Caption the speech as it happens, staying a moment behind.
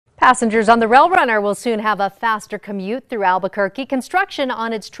Passengers on the Rail Runner will soon have a faster commute through Albuquerque. Construction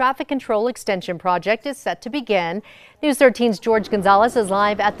on its traffic control extension project is set to begin. News 13's George Gonzalez is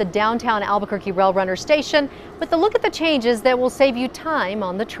live at the downtown Albuquerque Rail Runner station with a look at the changes that will save you time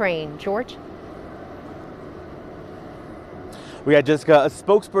on the train. George? We had Jessica, a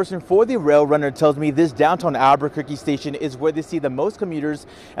spokesperson for the Rail Runner, tells me this downtown Albuquerque station is where they see the most commuters,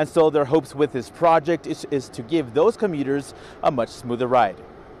 and so their hopes with this project is to give those commuters a much smoother ride.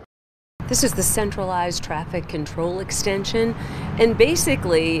 This is the centralized traffic control extension, and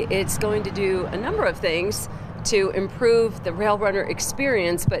basically it's going to do a number of things to improve the Rail Runner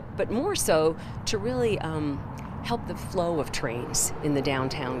experience, but more so to really help the flow of trains in the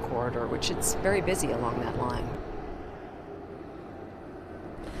downtown corridor, which it's very busy along that line.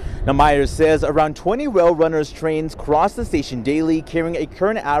 Now, Myers says around 20 Rail Runners trains cross the station daily, carrying a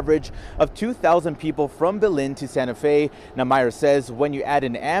current average of 2,000 people from Belen to Santa Fe. Now, Myers says when you add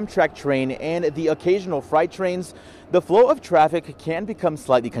an Amtrak train and the occasional freight trains, the flow of traffic can become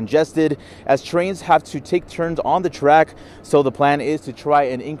slightly congested as trains have to take turns on the track. So the plan is to try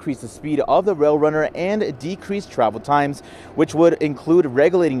and increase the speed of the Rail Runner and decrease travel times, which would include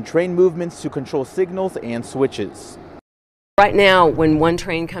regulating train movements to control signals and switches. Right now, when one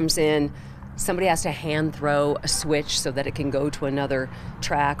train comes in, somebody has to hand throw a switch so that it can go to another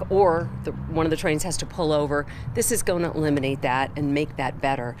track, or one of the trains has to pull over. This is going to eliminate that and make that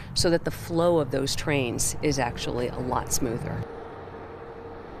better so that the flow of those trains is actually a lot smoother.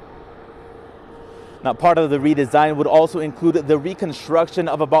 Now, part of the redesign would also include the reconstruction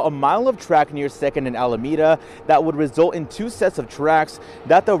of about a mile of track near 2nd and Alameda that would result in 2 sets of tracks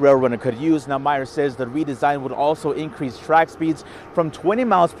that the Rail Runner could use. Now, Myers says the redesign would also increase track speeds from 20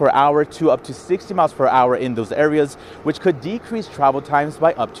 miles per hour to up to 60 miles per hour in those areas, which could decrease travel times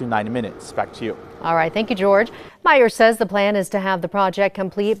by up to 9 minutes. Back to you. All right, thank you, George. Myers says the plan is to have the project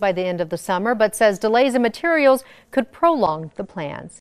complete by the end of the summer, but says delays in materials could prolong the plans.